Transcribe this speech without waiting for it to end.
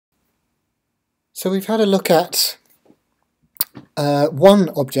So we've had a look at one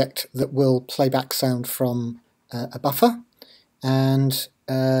object that will play back sound from a buffer, and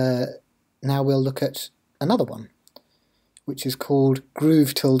now we'll look at another one, which is called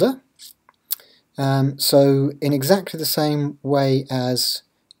groove tilde. So in exactly the same way as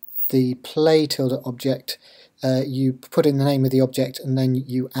the play tilde object, you put in the name of the object and then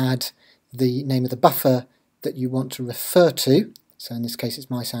you add the name of the buffer that you want to refer to. So in this case it's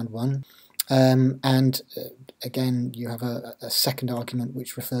mySound1. And again you have a second argument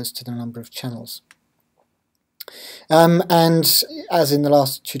which refers to the number of channels. And as in the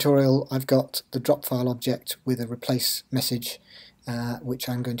last tutorial, I've got the drop file object with a replace message which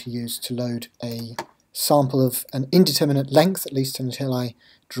I'm going to use to load a sample of an indeterminate length, at least until I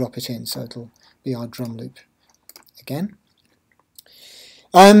drop it in. So it'll be our drum loop again.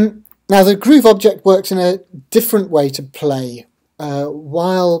 Now the groove object works in a different way to play.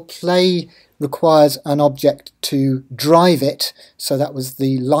 While play requires an object to drive it, so that was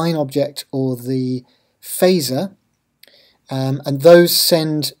the line object or the phaser, and those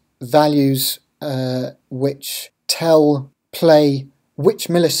send values which tell play which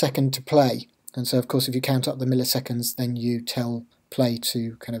millisecond to play. And so of course if you count up the milliseconds, then you tell play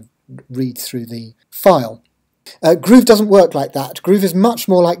to kind of read through the file. Groove doesn't work like that. Groove is much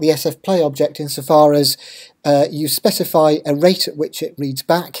more like the sfplay object insofar as you specify a rate at which it reads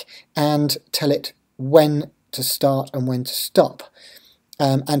back and tell it when to start and when to stop,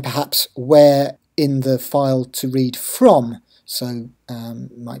 and perhaps where in the file to read from. So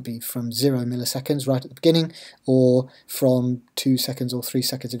might be from 0 milliseconds right at the beginning, or from 2 seconds or 3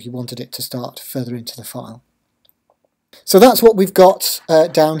 seconds if you wanted it to start further into the file. So that's what we've got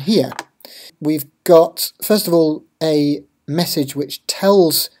down here. We've got, first of all, a message which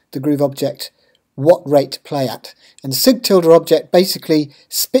tells the groove object what rate to play at. And the sig tilde object basically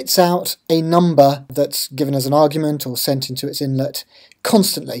spits out a number that's given as an argument or sent into its inlet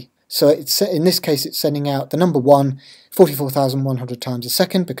constantly. So it's, in this case it's sending out the number 1 44,100 times a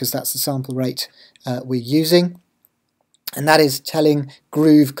second, because that's the sample rate we're using. And that is telling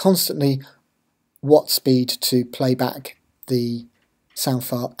Groove constantly what speed to play back the sound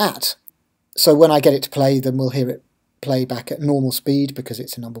file at. So when I get it to play, then we'll hear it play back at normal speed because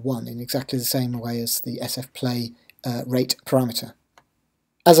it's a number 1, in exactly the same way as the sfplay rate parameter.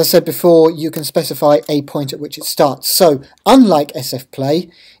 As I said before, you can specify a point at which it starts. So unlike sfplay,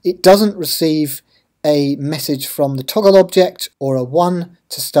 it doesn't receive a message from the toggle object or a 1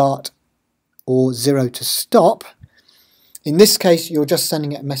 to start or 0 to stop. In this case, you're just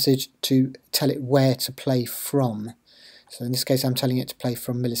sending it a message to tell it where to play from. So in this case I'm telling it to play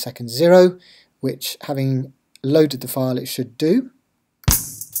from millisecond 0, which, having loaded the file, it should do.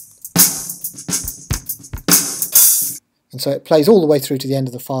 And so it plays all the way through to the end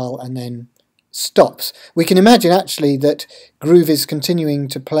of the file and then stops. We can imagine actually that Groove is continuing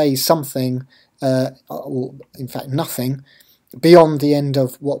to play something, or in fact nothing, beyond the end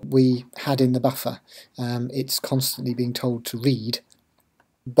of what we had in the buffer. It's constantly being told to read,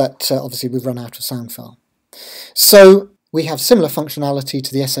 but obviously we've run out of sound file. So we have similar functionality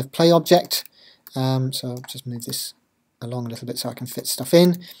to the sfplay object, so I'll just move this along a little bit so I can fit stuff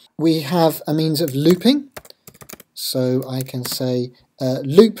in. We have a means of looping, so I can say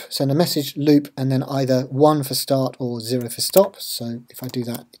loop, send a message, loop, and then either 1 for start or 0 for stop. So if I do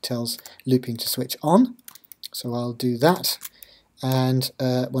that, it tells looping to switch on. So I'll do that, and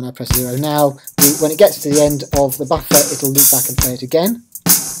when I press 0 now, when it gets to the end of the buffer, it'll loop back and play it again.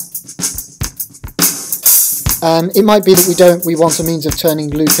 It might be that we want a means of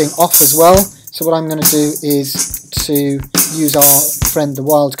turning looping off as well, so what I'm going to do is to use our friend the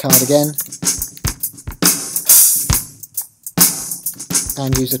wildcard again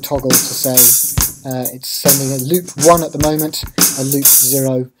and use a toggle to say it's sending a loop 1 at the moment, a loop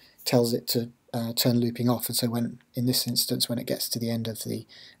 0 tells it to turn looping off, and so when, in this instance, when it gets to the end of the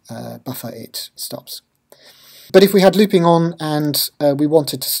buffer, it stops. But if we had looping on and we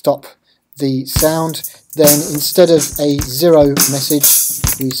wanted to stop the sound, then instead of a 0 message,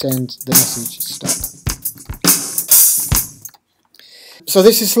 we send the message stop. So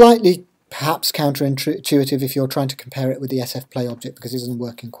this is slightly perhaps counterintuitive if you're trying to compare it with the sfplay object, because it doesn't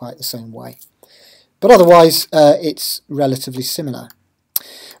work in quite the same way. But otherwise it's relatively similar.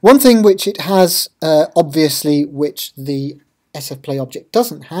 One thing which it has, obviously, which the sfplay object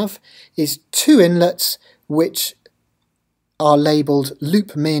doesn't have, is 2 inlets which are labelled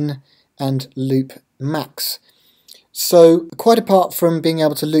loop min and loop max. So quite apart from being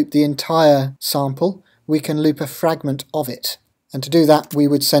able to loop the entire sample, we can loop a fragment of it. And to do that, we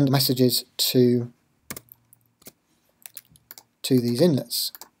would send messages to these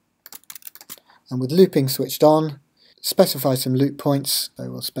inlets. And with looping switched on, specify some loop points. So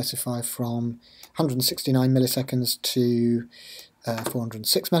we'll specify from 169 milliseconds to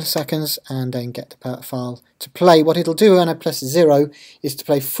 406 milliseconds, and then get the file to play. What it'll do when I press 0 is to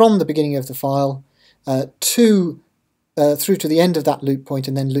play from the beginning of the file through to the end of that loop point,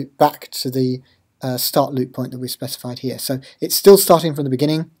 and then loop back to the start loop point that we specified here. So it's still starting from the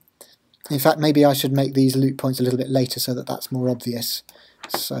beginning. In fact, maybe I should make these loop points a little bit later so that that's more obvious.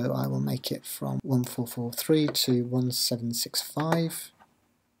 So I will make it from 1443 to 1765,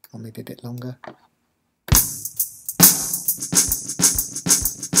 or maybe a bit longer.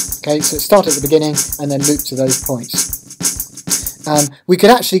 Okay, so it started at the beginning and then loop to those points. We could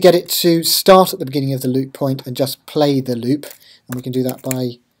actually get it to start at the beginning of the loop point and just play the loop, and we can do that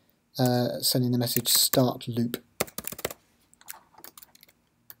by sending the message start loop.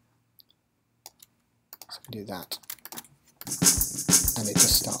 So we do that, and it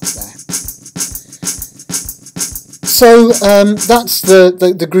just starts there. So that's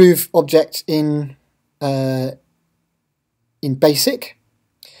the groove object in BASIC.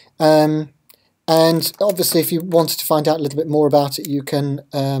 And obviously, if you wanted to find out a little bit more about it, you can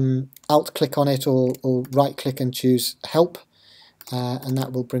alt-click on it or right-click and choose Help, and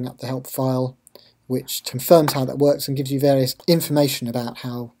that will bring up the help file, which confirms how that works and gives you various information about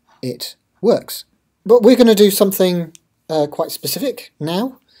how it works. But we're going to do something quite specific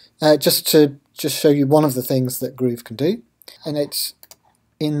now, just to show you one of the things that Groove can do. And it's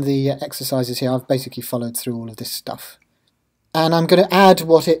in the exercises here. I've basically followed through all of this stuff. And I'm going to add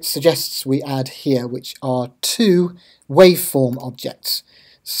what it suggests we add here, which are two waveform objects.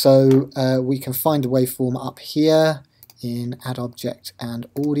 So we can find the waveform up here in Add Object and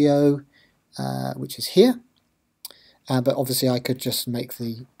Audio, which is here. But obviously I could just make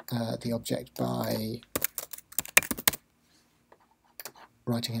the object by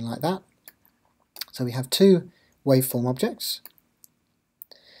writing in like that. So we have two waveform objects.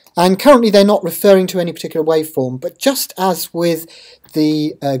 And currently they're not referring to any particular waveform, but just as with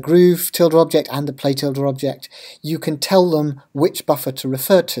the groove tilde object and the play tilde object, you can tell them which buffer to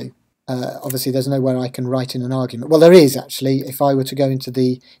refer to. Obviously there's nowhere I can write in an argument. Well, there is actually. If I were to go into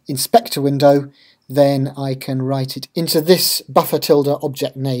the inspector window, then I can write it into this buffer tilde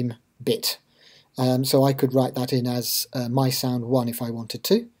object name bit. So I could write that in as mySound1 if I wanted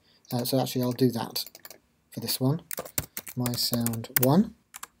to. So actually I'll do that for this one, mySound1.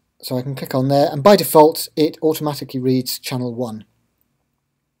 So I can click on there, and by default it automatically reads channel 1.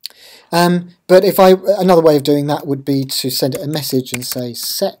 But if another way of doing that would be to send it a message and say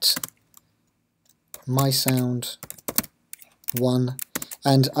set mySound1,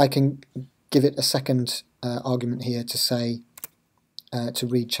 and I can give it a second argument here to say to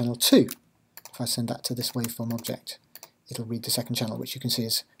read channel 2. If I send that to this waveform object, it'll read the second channel, which you can see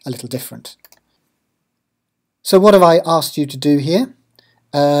is a little different. So what have I asked you to do here?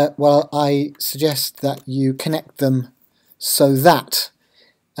 Well, I suggest that you connect them so that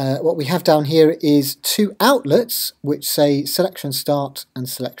what we have down here is two outlets which say selection start and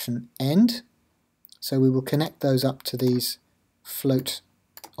selection end. So we will connect those up to these float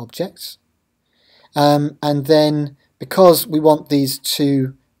objects. And then, because we want these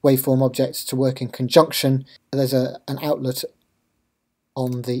two waveform objects to work in conjunction, there's an outlet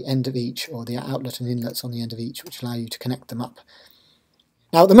on the end of each, or the outlet and inlets on the end of each, which allow you to connect them up.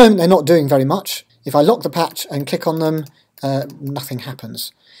 Now at the moment they're not doing very much. If I lock the patch and click on them, nothing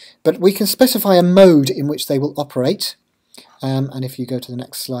happens. But we can specify a mode in which they will operate, and if you go to the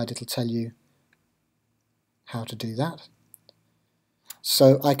next slide it'll tell you how to do that.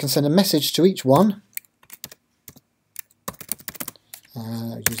 So I can send a message to each one,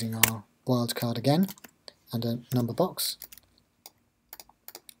 using our wildcard again, and a number box.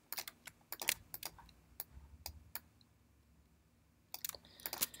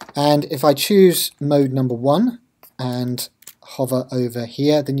 And if I choose mode number 1 and hover over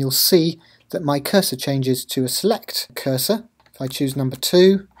here, then you'll see that my cursor changes to a select cursor. If I choose number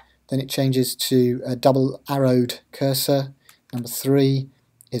 2, then it changes to a double arrowed cursor. Number 3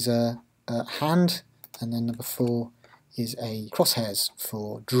 is a hand, and then number 4 is a crosshairs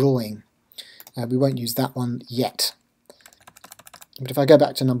for drawing. We won't use that one yet. But if I go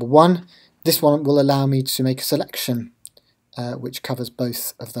back to number 1, this one will allow me to make a selection which covers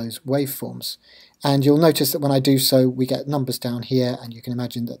both of those waveforms. And you'll notice that when I do so, we get numbers down here, and you can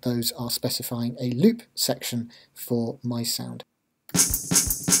imagine that those are specifying a loop section for my sound.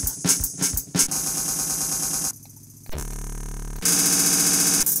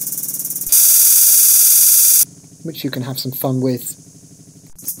 Which you can have some fun with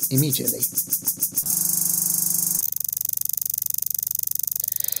immediately.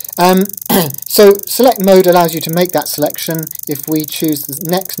 So select mode allows you to make that selection. If we choose the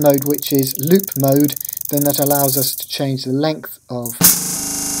next mode, which is loop mode, then that allows us to change the length of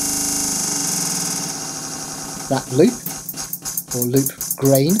that loop, or loop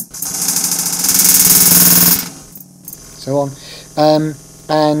grain, so on.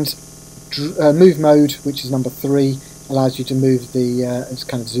 And move mode, which is number 3, allows you to move the, just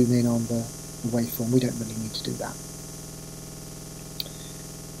kind of zoom in on the waveform. We don't really need to do that.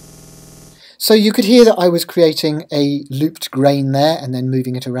 So you could hear that I was creating a looped grain there and then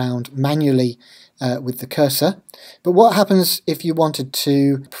moving it around manually with the cursor. But what happens if you wanted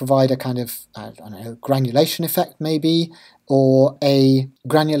to provide a kind of, I don't know, granulation effect maybe, or a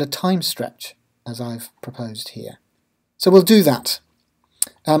granular time stretch, as I've proposed here? So we'll do that.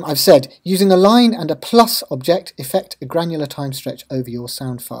 I've said, using a line and a plus object, effect a granular time stretch over your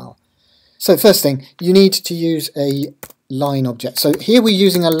sound file. So first thing, you need to use a line object. So here we're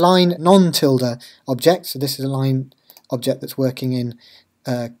using a line non-tilde object. So this is a line object that's working in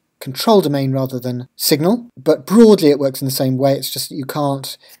control domain rather than signal. But broadly it works in the same way. It's just that you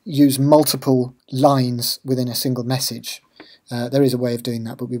can't use multiple lines within a single message. There is a way of doing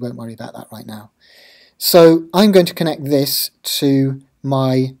that, but we won't worry about that right now. So I'm going to connect this to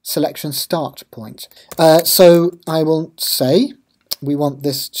my selection start point. So I will say we want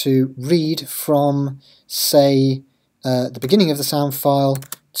this to read from, say, the beginning of the sound file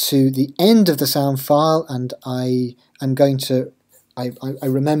to the end of the sound file, and I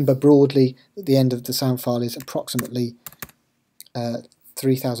remember broadly that the end of the sound file is approximately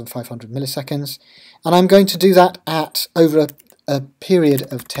 3,500 milliseconds, and I'm going to do that at over a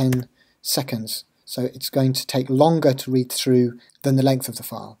period of 10 seconds. So it's going to take longer to read through than the length of the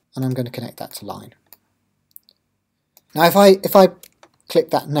file, and I'm going to connect that to line. Now if I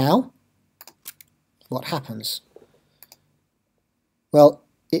click that now, what happens? Well,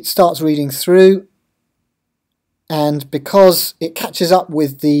 it starts reading through, and because it catches up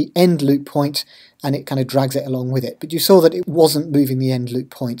with the end loop point and it kind of drags it along with it. But you saw that it wasn't moving the end loop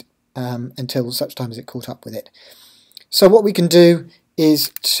point until such time as it caught up with it. So what we can do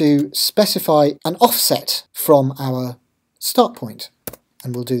is to specify an offset from our start point,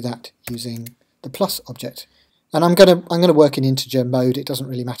 and we'll do that using the plus object. And I'm going to work in integer mode. It doesn't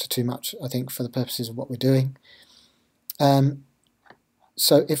really matter too much, I think, for the purposes of what we're doing.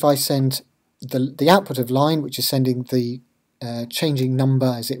 So if I send the output of line, which is sending the changing number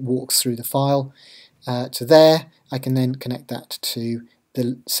as it walks through the file, to there, I can then connect that to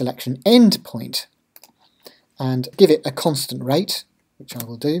the selection end point and give it a constant rate, which I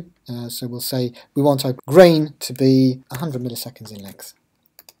will do. So we'll say we want our grain to be 100 milliseconds in length.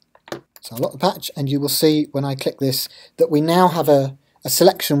 So I'll lock the patch, and you will see when I click this that we now have a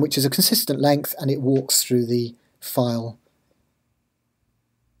selection which is a consistent length, and it walks through the file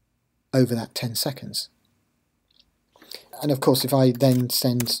over that 10 seconds. And of course, if I then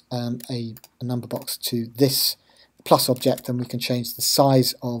send a number box to this plus object, then we can change the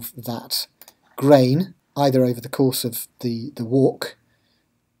size of that grain either over the course of the walk,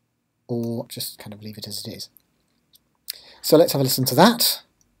 or just kind of leave it as it is. So let's have a listen to that.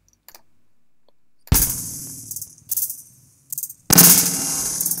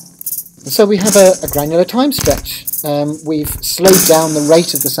 So we have a granular time stretch. We've slowed down the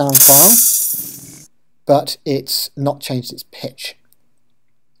rate of the sound file, but it's not changed its pitch.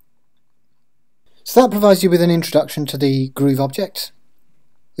 So that provides you with an introduction to the groove object.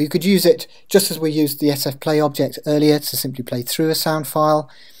 You could use it just as we used the SF play object earlier, to simply play through a sound file,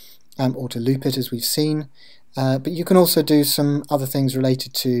 or to loop it as we've seen. But you can also do some other things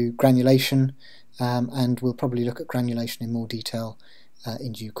related to granulation, and we'll probably look at granulation in more detail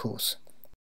in due course.